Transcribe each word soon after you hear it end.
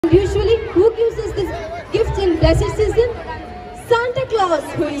Usually, who gives us this gift in blessed season? Santa Claus,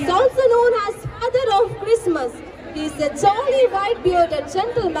 who is also known as Father of Christmas. He is a jolly white-bearded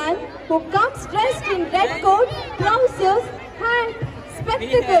gentleman who comes dressed in red coat, trousers, hat,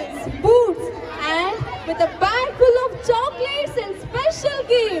 spectacles, boots, and with a bag full of chocolates and special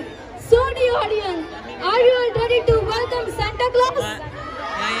gifts. So, dear audience, are you all ready to welcome Santa Claus?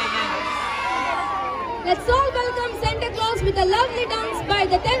 Let's all welcome Santa Claus with a lovely dance by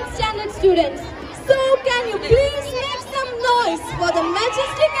the 10th standard students. So, can you please make some noise for the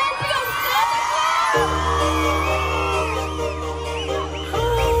majestic entry of Santa Claus?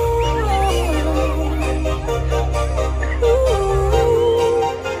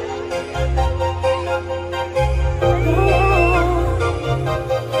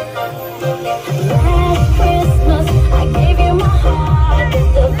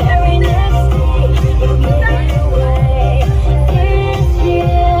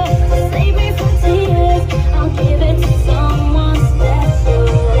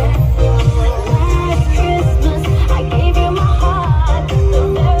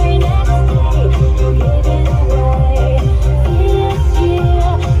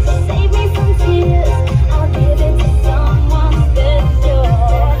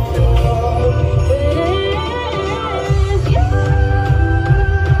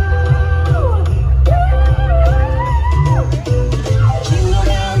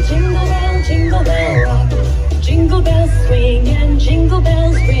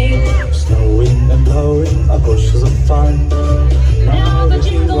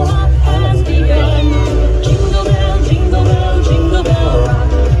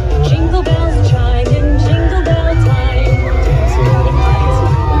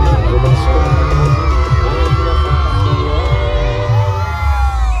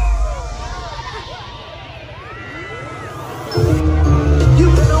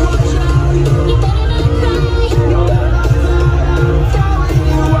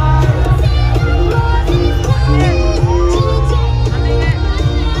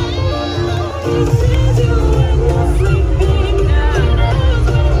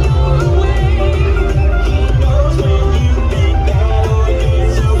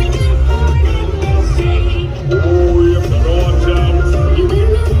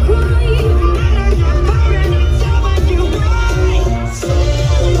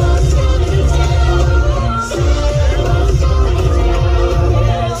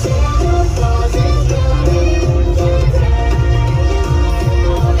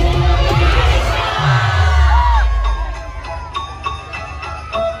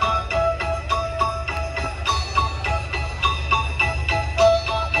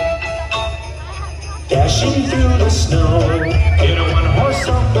 Dashing through the snow in a one-horse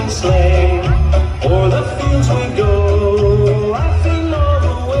open sleigh.